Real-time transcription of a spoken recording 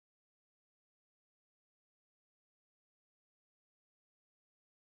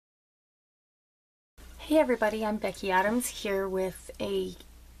Hey everybody, I'm Becky Adams here with a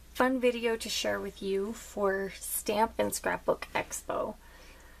fun video to share with you for Stamp and Scrapbook Expo.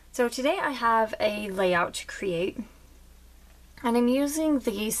 So today I have a layout to create, and I'm using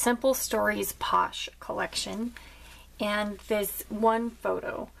the Simple Stories Posh collection and this one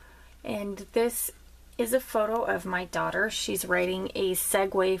photo. And this is a photo of my daughter. She's riding a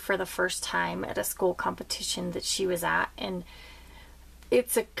Segway for the first time at a school competition that she was at, and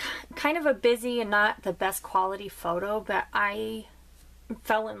it's a kind of a busy and not the best quality photo, but I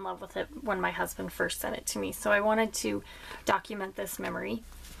fell in love with it when my husband first sent it to me, so I wanted to document this memory.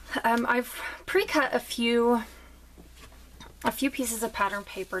 I've pre-cut a few pieces of pattern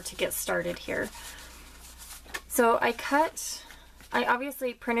paper to get started here. So I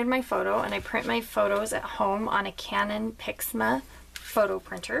obviously printed my photo, and I print my photos at home on a Canon Pixma photo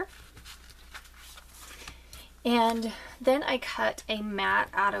printer. And then I cut a mat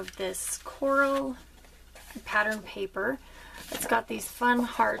out of this coral pattern paper. It's got these fun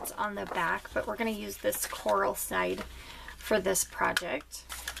hearts on the back, but we're going to use this coral side for this project.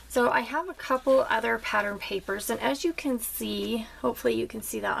 So I have a couple other pattern papers, and as you can see, hopefully you can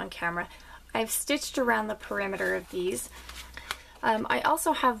see that on camera, I've stitched around the perimeter of these. I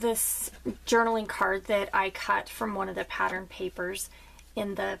also have this journaling card that I cut from one of the pattern papers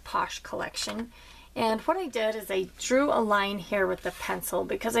in the Posh collection. And what I did is I drew a line here with the pencil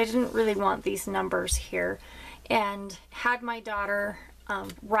because I didn't really want these numbers here, and had my daughter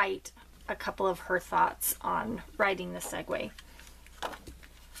write a couple of her thoughts on riding the Segway.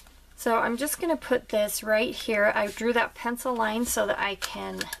 So I'm just going to put this right here. I drew that pencil line so that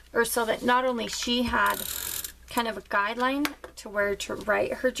so that not only she had kind of a guideline to where to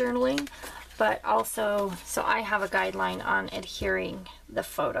write her journaling, but also so I have a guideline on adhering the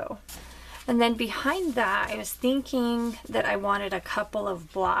photo. And then behind that, I was thinking that I wanted a couple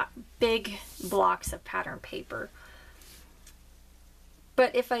of big blocks of pattern paper.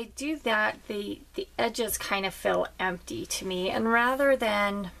 But if I do that, the edges kind of feel empty to me. And rather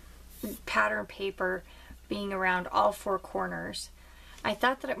than pattern paper being around all four corners, I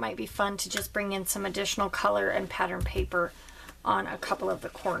thought that it might be fun to just bring in some additional color and pattern paper on a couple of the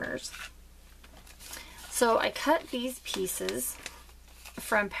corners. So I cut these pieces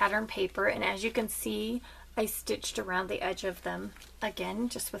from pattern paper, and as you can see, I stitched around the edge of them again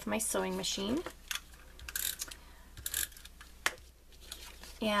just with my sewing machine.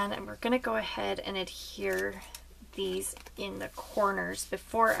 And we're going to go ahead and adhere these in the corners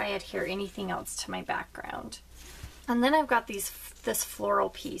before I adhere anything else to my background. And then I've got this floral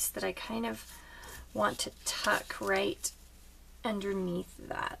piece that I kind of want to tuck right underneath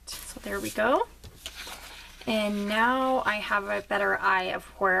that. So there we go. And now I have a better eye of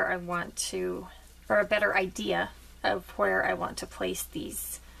where I want to, or a better idea of where I want to place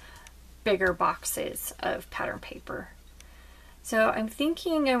these bigger boxes of pattern paper. So I'm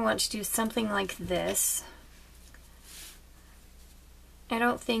thinking I want to do something like this. I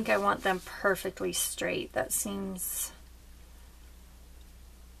don't think I want them perfectly straight. That seems,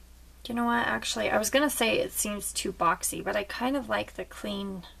 you know what, actually I was gonna say it seems too boxy, but I kind of like the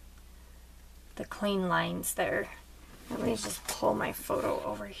clean lines there. Let me just pull my photo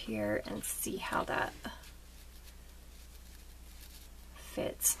over here and see how that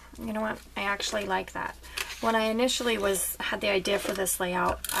fits. You know what? I actually like that. When I initially had the idea for this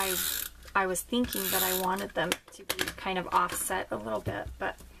layout, I was thinking that I wanted them to be kind of offset a little bit,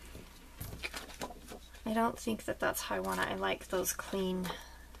 but I don't think that that's how I want it. I like those clean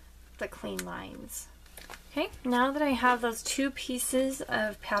lines. Okay, now that I have those two pieces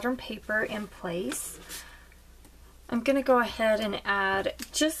of pattern paper in place, I'm going to go ahead and add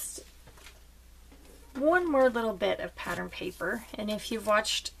just one more little bit of pattern paper. And if you've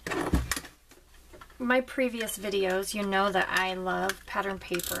watched my previous videos, you know that I love pattern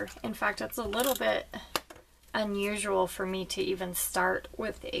paper. In fact, it's a little bit unusual for me to even start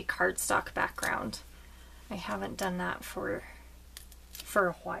with a cardstock background. I haven't done that for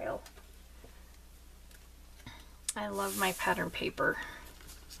a while. I love my pattern paper.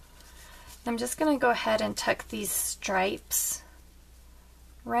 I'm just going to go ahead and tuck these stripes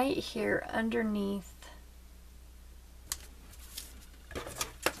right here underneath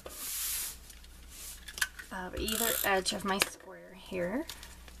of either edge of my square here.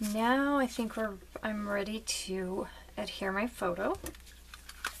 Now I think I'm ready to adhere my photo.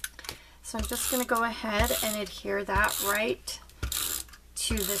 So I'm just going to go ahead and adhere that right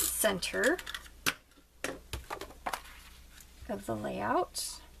to the center of the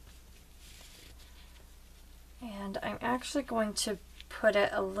layout, and I'm actually going to put it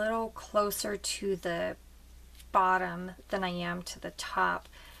a little closer to the bottom than I am to the top,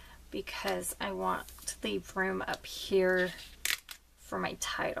 because I want to leave room up here for my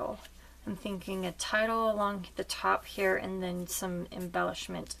title. I'm thinking a title along the top here and then some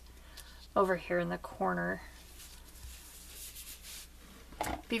embellishment over here in the corner.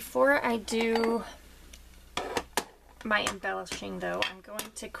 Before I do my embellishing though, I'm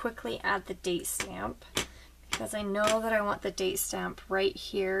going to quickly add the date stamp because I know that I want the date stamp right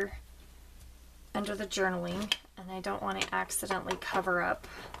here under the journaling and I don't want to accidentally cover up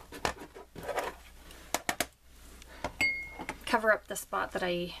the spot that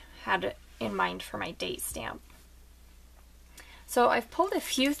I had in mind for my date stamp. So I've pulled a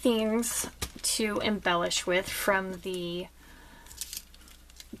few things to embellish with from the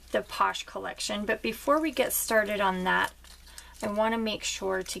Posh collection, but before we get started on that, I want to make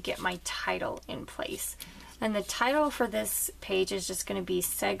sure to get my title in place. And the title for this page is just going to be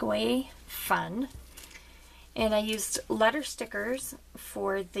Segway Fun. And I used letter stickers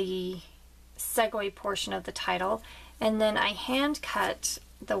for the Segway portion of the title, and then I hand cut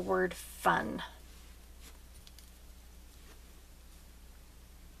the word fun.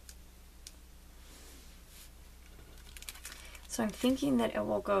 So I'm thinking that it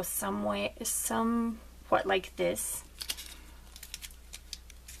will go somewhat like this.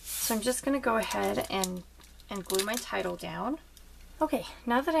 So I'm just going to go ahead and glue my title down. Okay,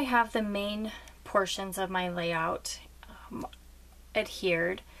 now that I have the main portions of my layout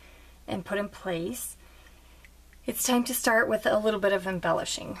adhered and put in place, it's time to start with a little bit of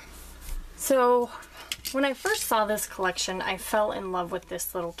embellishing. So when I first saw this collection, I fell in love with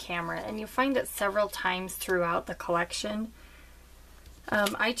this little camera, and you find it several times throughout the collection.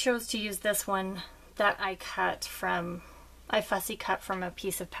 I chose to use this one that I fussy cut from a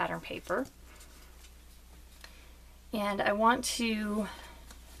piece of pattern paper. And I want to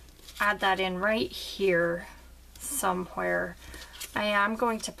add that in right here somewhere. I am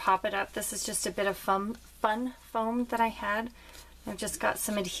going to pop it up. This is just a bit of fun foam that I had. I've just got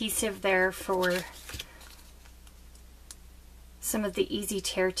some adhesive there for some of the easy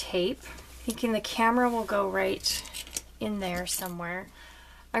tear tape. Thinking the camera will go right in there somewhere.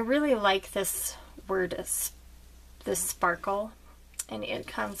 I really like this word, this sparkle, and it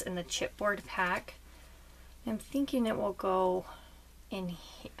comes in the chipboard pack. I'm thinking it will go in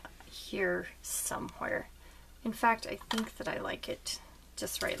here somewhere. In fact, I think that I like it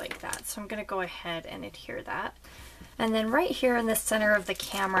just right like that. So I'm going to go ahead and adhere that. And then right here in the center of the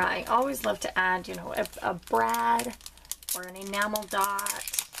camera, I always love to add, you know, a brad or an enamel dot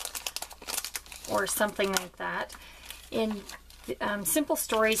or something like that. Simple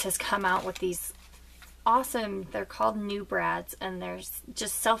Stories has come out with these awesome, they're called new brads, and they're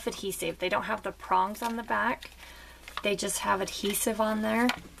just self-adhesive. They don't have the prongs on the back. They just have adhesive on there.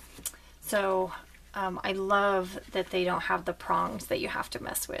 So I love that they don't have the prongs that you have to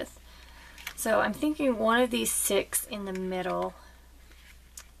mess with. So I'm thinking one of these 6 in the middle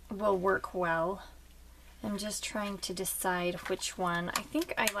will work well. I'm just trying to decide which one. I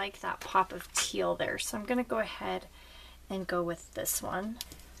think I like that pop of teal there, so I'm going to go ahead and go with this one.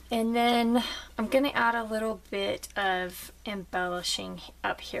 And then I'm going to add a little bit of embellishing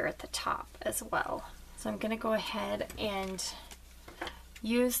up here at the top as well. So I'm going to go ahead and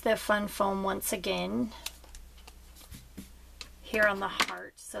use the fun foam once again here on the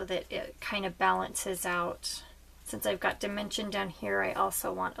heart so that it kind of balances out. Since I've got dimension down here, I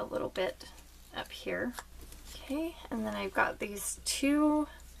also want a little bit up here. Okay, and then I've got these two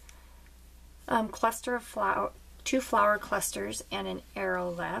flower clusters and an arrow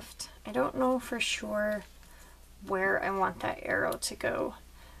left. I don't know for sure where I want that arrow to go,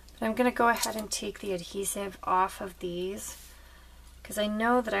 but I'm going to go ahead and take the adhesive off of these because I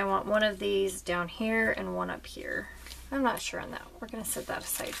know that I want one of these down here and one up here. I'm not sure on that. We're going to set that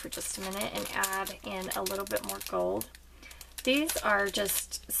aside for just a minute and add in a little bit more gold. These are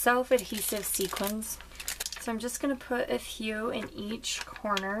just self-adhesive sequins. So I'm just going to put a few in each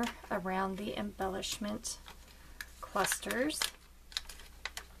corner around the embellishment clusters.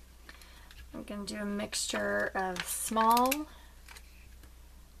 I'm going to do a mixture of small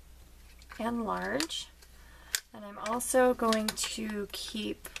and large. And I'm also going to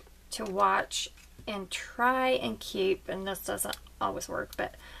watch and try and keep, and this doesn't always work,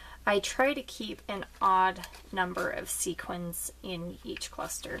 but I try to keep an odd number of sequins in each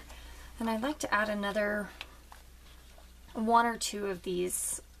cluster. And I'd like to add another 1 or 2 of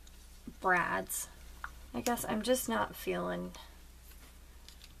these brads. I guess I'm just not feeling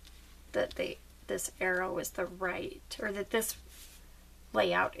that this arrow is the right, or that this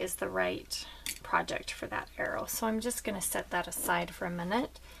layout is the right project for that arrow. So I'm just going to set that aside for a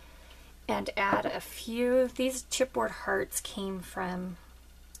minute and add a few. These chipboard hearts came from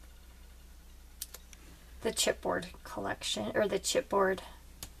the chipboard collection, or the chipboard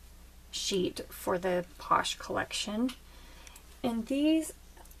sheet for the Posh collection. And these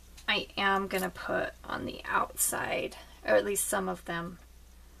I am going to put on the outside, or at least some of them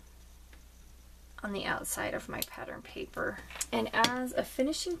on the outside of my pattern paper. And as a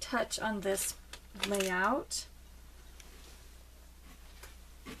finishing touch on this layout,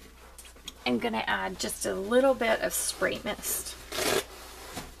 I'm going to add just a little bit of spray mist.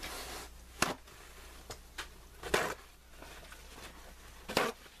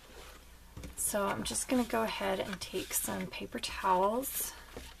 So I'm just going to go ahead and take some paper towels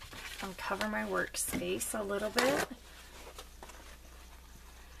and cover my workspace a little bit.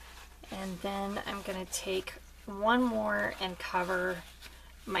 And then I'm going to take one more and cover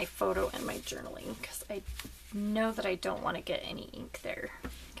my photo and my journaling, because I know that I don't want to get any ink there.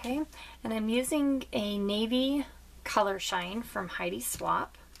 Okay, and I'm using a navy color shine from Heidi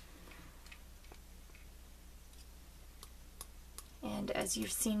Swap. And as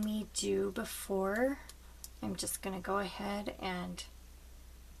you've seen me do before, I'm just going to go ahead and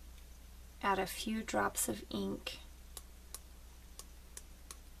add a few drops of ink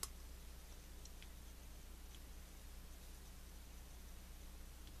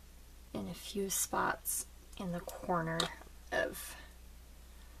in a few spots in the corner of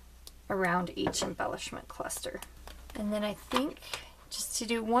around each embellishment cluster. And then I think just to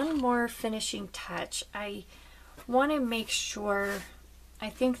do one more finishing touch, I want to make sure, I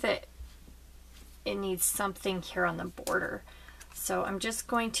think that it needs something here on the border. So I'm just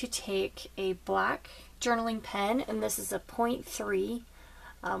going to take a black journaling pen, and this is a 0.3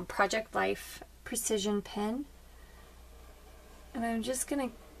 Project Life precision pen. And I'm just going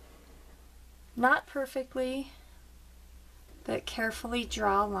to, not perfectly, but carefully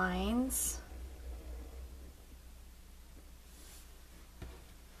draw lines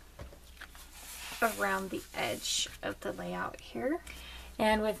around the edge of the layout here.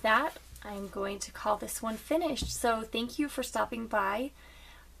 And with that, I'm going to call this one finished. So thank you for stopping by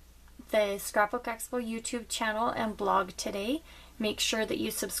the Scrapbook Expo YouTube channel and blog today. Make sure that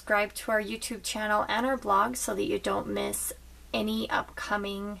you subscribe to our YouTube channel and our blog so that you don't miss any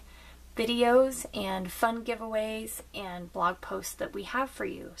upcoming videos and fun giveaways and blog posts that we have for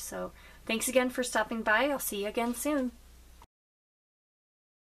you. So thanks again for stopping by. I'll see you again soon.